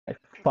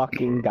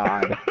fucking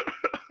god.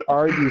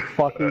 Are you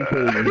fucking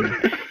kidding me?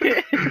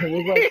 It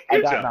was like,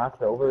 I got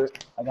knocked over,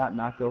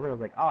 I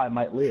was like, oh, I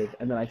might live,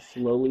 and then I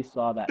slowly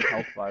saw that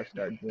health bar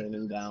start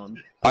draining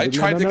down. I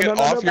tried to get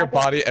off your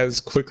body as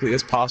quickly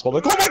as possible,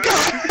 like, oh my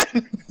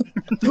god!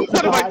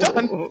 What have I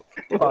done?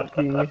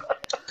 Fucking damn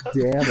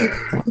it.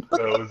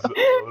 That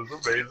was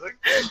amazing.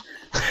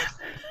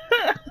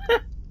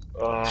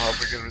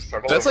 We're gonna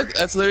start all That's over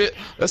like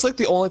that's like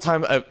the only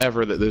time I've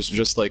ever that there's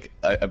just like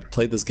I've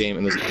played this game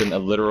and there's been a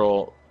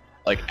literal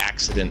like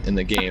accident in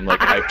the game.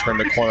 Like I turned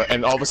the corner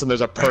and all of a sudden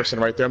there's a person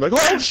right there. I'm like,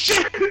 oh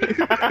shit!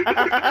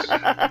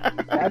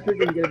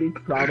 Patrick is gonna be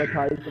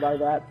traumatized by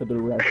that for the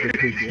rest of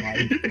his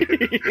life.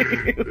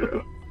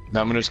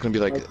 Now I'm just gonna be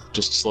like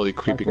just slowly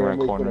creeping around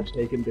corners.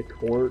 Gonna take him to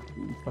court.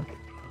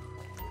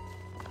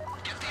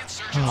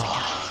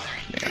 Oh,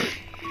 man.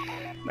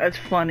 That's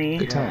funny.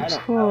 Good times.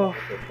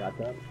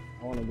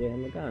 I want to get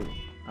him a gun.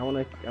 I want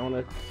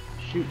to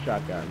shoot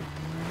shotgun.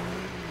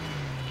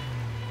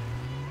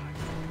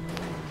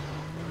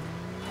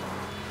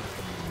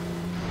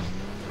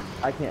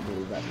 I can't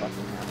believe that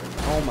fucking happened.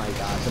 Oh my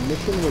god, the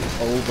mission was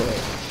over.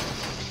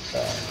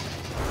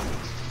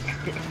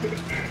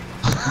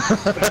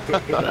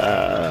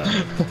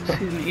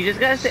 You just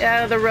gotta stay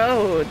out of the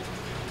road.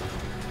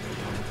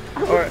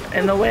 Or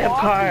in the way of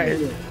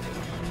cars.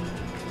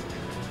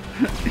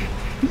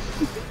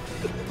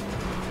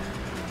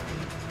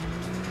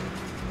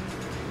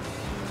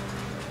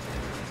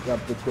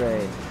 Up the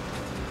train.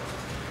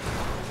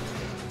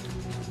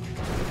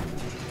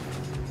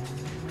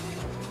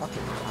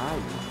 Fucking die,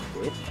 you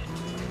bitch.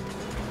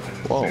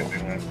 Whoa.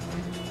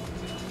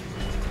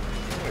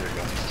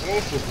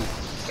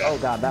 Oh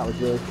god, that was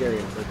really scary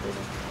in first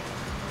second.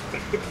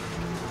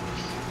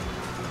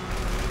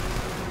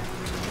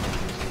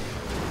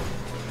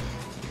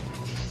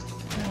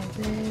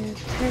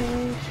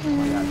 Oh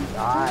my god,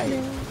 die.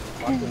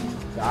 Fucking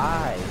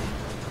die.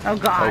 Oh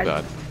god. Oh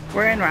god.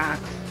 We're in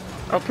rocks.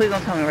 Oh, please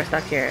don't tell me we're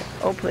stuck here.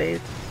 Oh,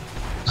 please.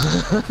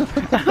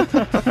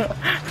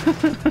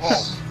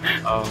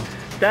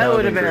 That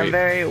would have been a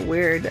very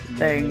weird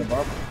thing.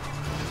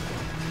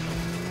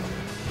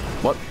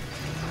 What?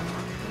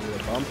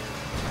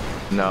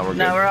 No, we're good.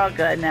 No, we're all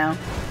good now.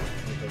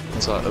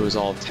 So it was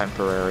all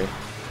temporary.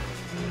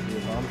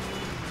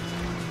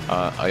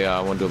 Yeah, I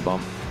want to do a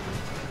bump.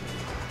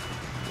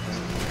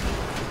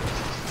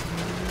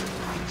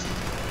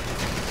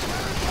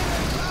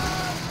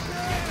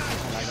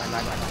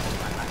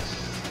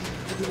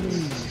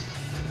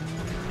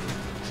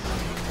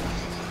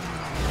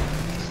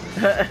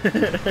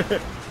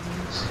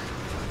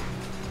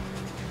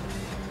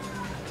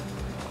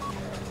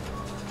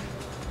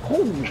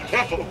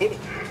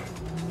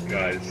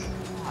 Guys,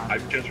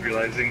 I'm just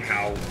realizing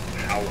how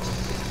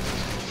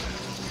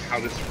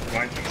this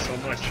reminds me so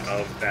much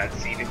of that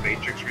scene in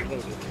Matrix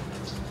Reloaded.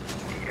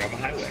 You're on the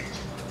highway,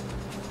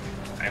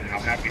 and how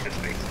happy this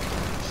makes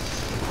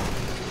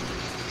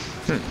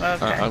me.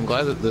 Okay. I'm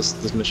glad that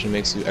this mission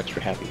makes you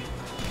extra happy.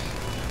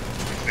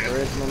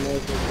 Original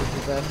Matrix is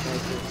the best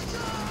Matrix.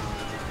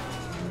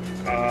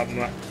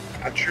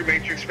 A true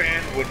Matrix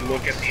fan would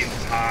look at the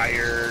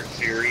entire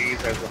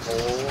series as a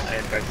whole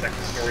and dissect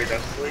the story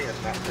thusly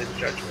and not make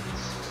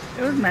judgments.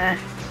 It was meh.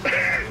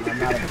 I'm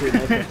not a true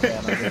Matrix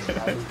fan, I was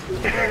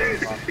doing the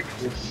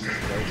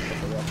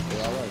rest of the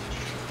LA.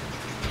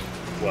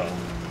 Well,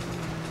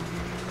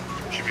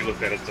 it should be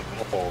looked at as a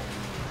whole.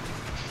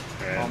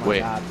 Oh my Wait.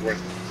 god.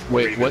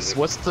 Wait,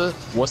 what's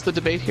the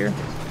debate here?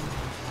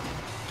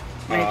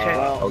 Matrix.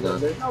 Well,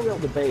 there's no real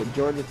debate.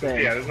 George is saying,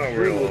 yeah, there's no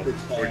true real.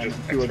 Matrix fan We're just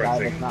to a guy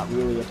expressing. that's not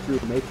really a true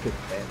Matrix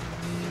fan.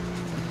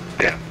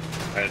 Yeah,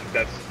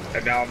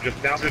 and now I'm just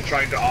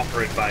trying to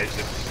offer advice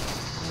in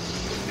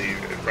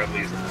the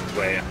friendliest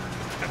way.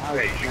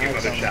 Hey, you should give it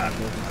another shot.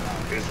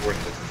 It is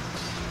worth it.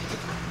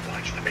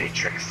 Watch the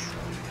Matrix.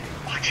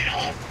 Watch it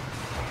all.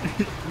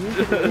 You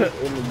could live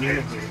in the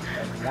universe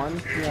of one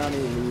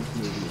Keanu Reeves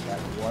movie that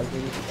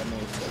wasn't the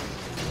Matrix.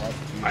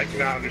 I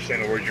cannot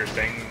understand the words you're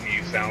saying.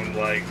 You sound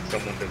like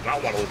someone does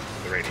not want to listen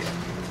to the radio.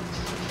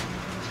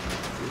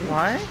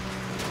 What?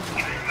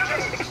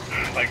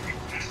 Like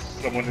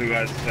someone who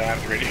has to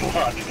have the radio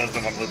on and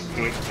doesn't want to listen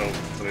to it, so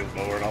they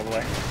lower it all the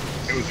way.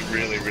 It was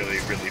really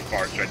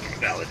far-stretching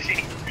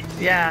analogy.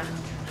 Yeah.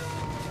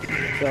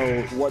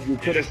 So what you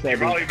could have said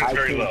is, I volume is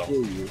very can't low.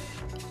 hear you.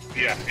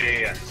 Yeah.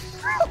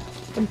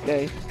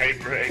 Okay. Hey,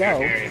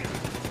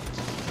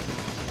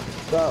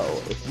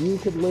 So, if you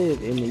could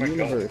live in the Oh my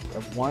universe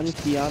of one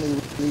Keanu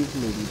Reeves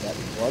movie that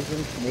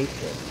wasn't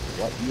Matrix,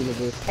 what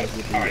universe would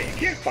you be Alright, in? you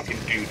can't fucking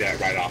do that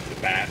right off the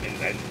bat and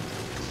then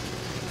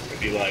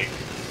be like,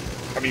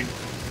 I mean,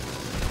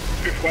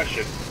 good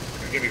question.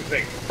 Give me the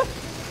thing.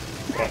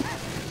 But,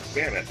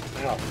 damn it,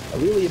 no. I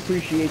really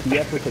appreciate the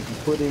effort that you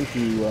put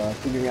into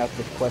figuring out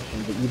this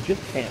question, but you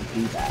just can't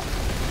do that.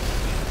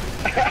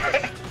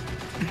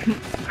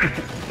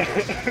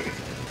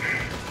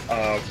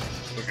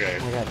 Okay.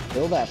 Oh my god,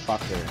 kill that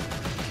fucker.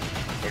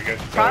 I guess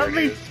Probably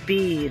there it is.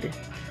 speed.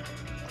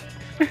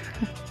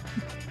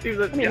 Seems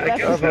like, I mean, yeah, I that's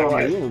guess the so.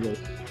 wrong universe.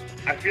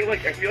 I feel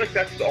like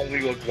that's the only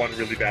like one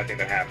really bad thing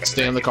that happened.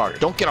 Stay in the car.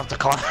 Don't get off the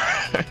car.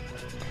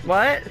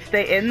 What?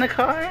 Stay in the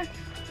car?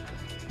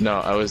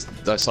 No,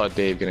 I saw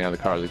Dave getting out of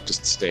the car. Like,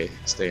 just stay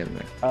in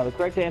there. The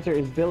correct answer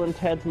is Bill and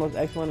Ted's Most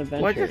Excellent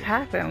Adventure. What just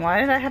happened? Why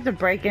did I have to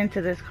break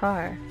into this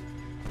car?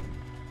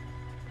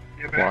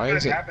 Yeah, but Why after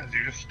is that it- happens,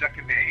 you're just stuck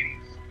in the 80s.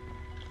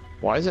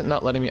 Why is it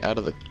not letting me out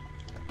of the?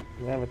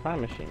 We have a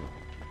time machine.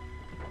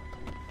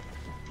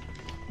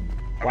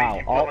 I Wow, mean,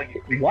 you- all- like,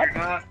 what? You're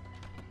not...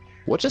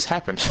 What just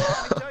happened?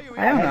 I don't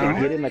had to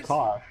know. get in the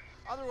car.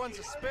 Other one's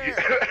a spare.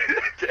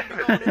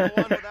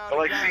 But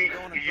like, see,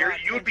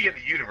 you would be in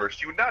the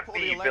universe. You would not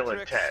be Bill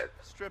and Ted.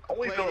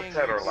 Only Bill and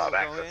Ted are allowed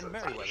access to the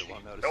time machine.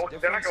 No,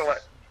 they're not gonna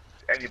let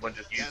anyone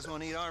just You use guys it.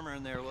 want to eat armor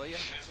in there, will you?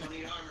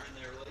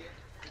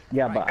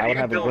 Yeah, but I would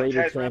have a Bill and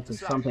greater Ted chance of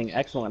something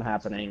excellent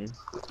happening.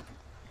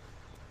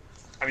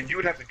 I mean, you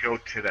would have to go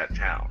to that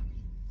town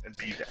and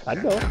be there.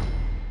 I'd go.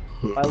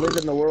 If I lived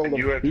in the world And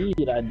you of have-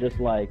 speed, I'd just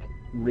like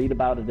read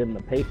about it in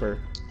the paper.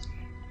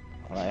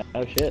 Like,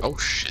 oh shit. Oh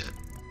shit.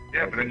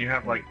 Yeah, but then you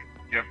have like,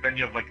 you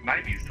have like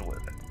 90s to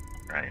live in,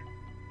 right?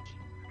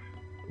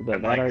 But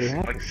And that like, already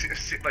happened.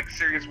 like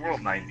serious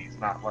world 90s,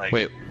 not like.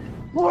 Wait,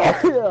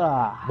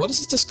 Yeah. what is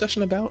this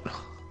discussion about?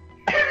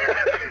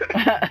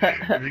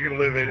 If you can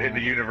live in the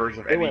universe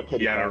of It any went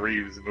pretty far. Keanu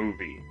Reeves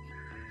movie,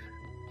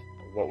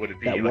 what would it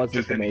be? That Like, wasn't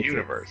just The in the Matrix.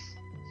 universe.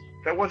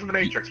 That wasn't the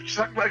Matrix.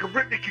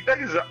 That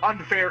is an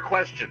unfair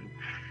question.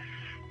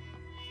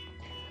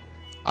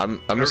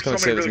 I'm There just are gonna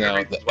so say many this really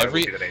now. good That reasons why it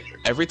would be the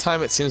Matrix. every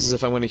time it seems as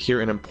if I'm going to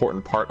hear an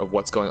important part of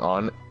what's going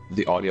on,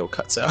 the audio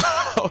cuts out.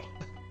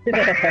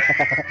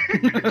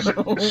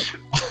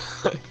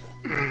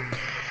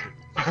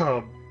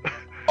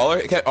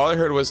 all I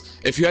heard was,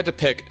 if you had to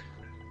pick,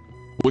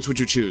 which would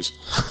you choose?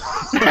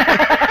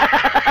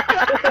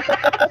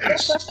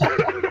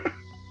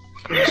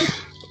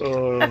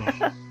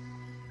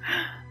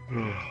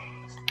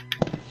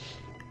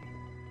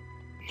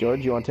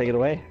 George, you want to take it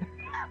away?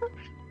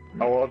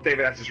 Oh well,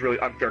 David asked this really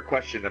unfair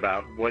question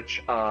about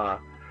which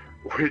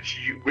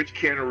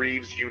Keanu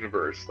Reeves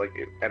universe, like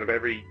out of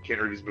every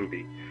Keanu Reeves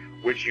movie,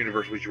 which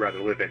universe would you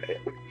rather live in,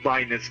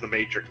 minus the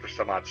Matrix for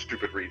some odd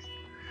stupid reason?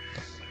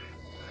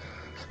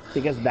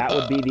 Because that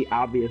would be the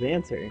obvious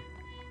answer.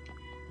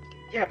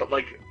 Yeah, but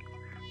like,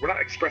 we're not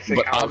expressing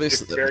But our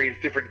obviously- various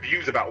different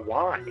views about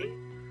why.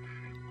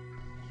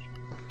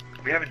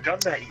 We haven't done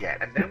that yet,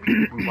 and then we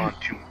can move on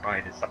to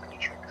minus the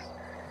Matrix.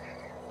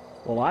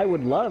 Well, I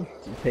would love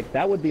to pick.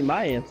 That would be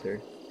my answer.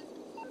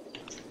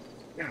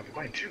 Yeah, but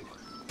mine too.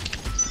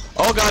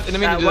 Oh god, didn't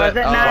mean to That do wasn't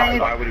that.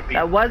 nice. Why would it be?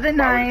 That wasn't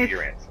why would it nice. be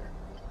your answer?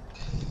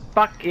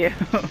 Fuck you.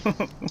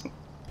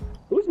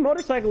 Whose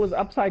motorcycle is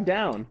upside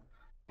down?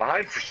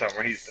 Mine, for some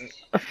reason.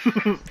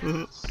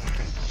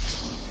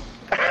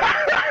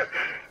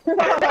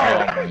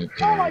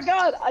 Oh my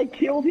god! I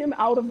killed him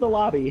out of the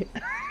lobby.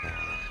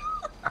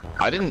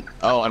 I didn't.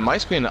 Oh, on my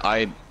screen,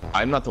 I'm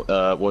not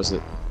the. Was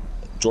it?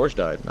 George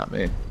died, not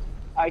me.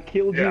 I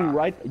killed you Yeah.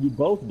 right. You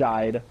both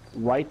died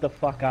right the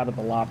fuck out of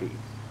the lobby.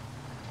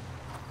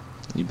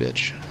 You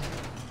bitch.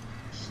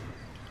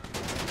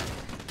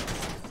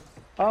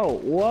 Oh,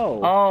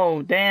 whoa.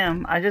 Oh,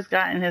 damn. I just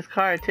got in his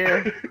car,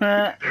 too.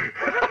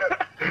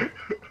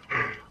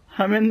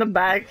 I'm in the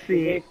back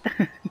seat.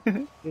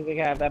 You think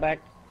I have that back?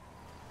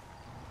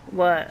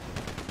 What?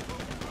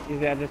 You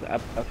think I just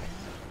up? Okay.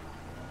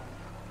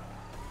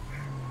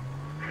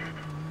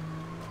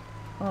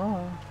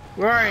 Oh.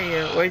 Where are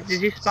you? Wait,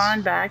 did you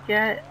spawn back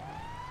yet?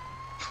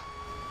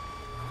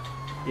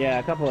 Yeah,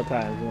 a couple of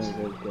times.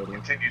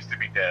 Continues to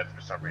be dead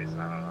for some reason.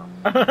 I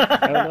don't know.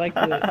 I would like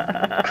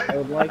to. I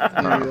would like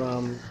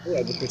to. Yeah,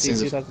 I just received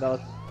Seems- $2,000.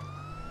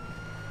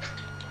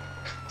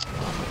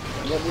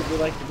 What would you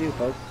like to do,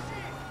 folks?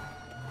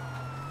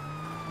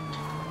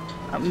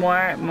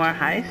 More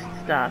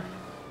heist stuff.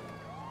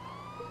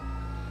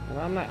 Well,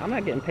 I'm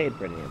not getting paid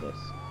for any of this.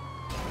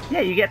 Yeah,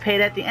 you get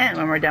paid at the end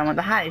when we're done with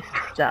the heist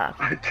stuff.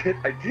 I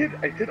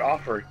did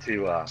offer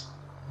to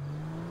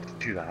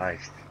do the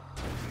heist.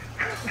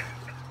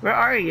 Where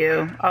are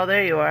you? Oh,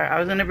 there you are. I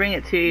was gonna bring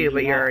it to you,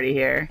 but you're already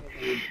here.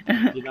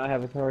 You do not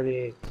have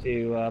authority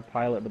to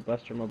pilot the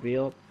Buster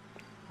Mobile.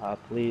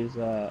 Please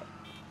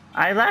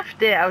I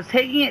left it. I was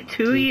taking it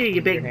to you, you keep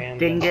your big hands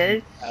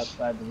dingus.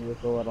 outside the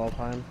vehicle at all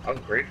times.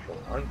 Ungrateful.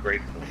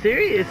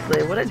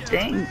 Seriously, what a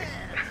dink.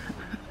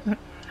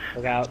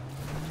 Look out.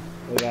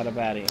 We got a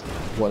baddie.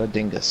 What a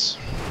dingus.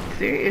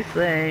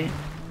 Seriously.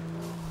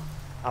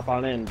 Hop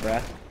on in,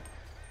 bruh.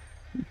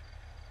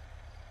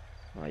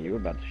 Oh, you were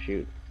about to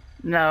shoot.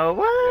 No,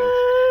 what?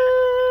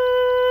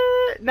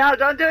 No,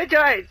 don't do it,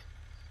 George.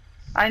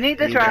 I need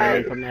to You try. got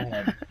it from the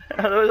head.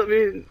 Otherwise it'll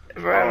be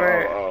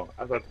forever. Oh,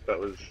 I thought that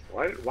was.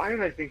 Why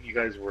did I think you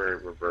guys were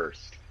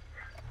reversed?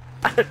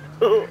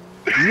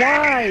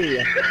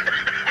 Why?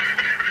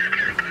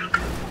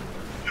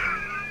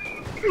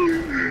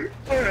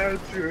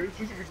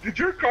 Did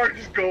your car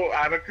just go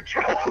out of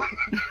control?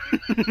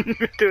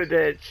 To a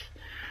ditch.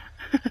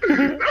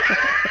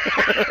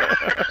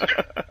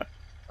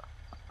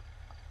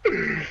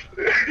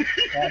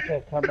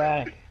 Patrick, come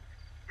back.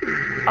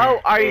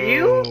 Oh, are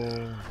you?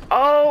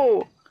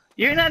 Oh,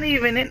 you're not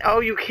even in. Oh,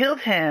 you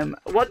killed him.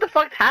 What the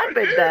fuck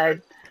happened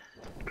then?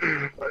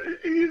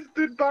 His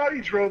dead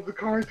body drove the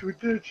car into a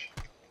ditch.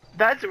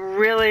 That's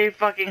really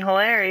fucking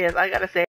hilarious. I gotta say.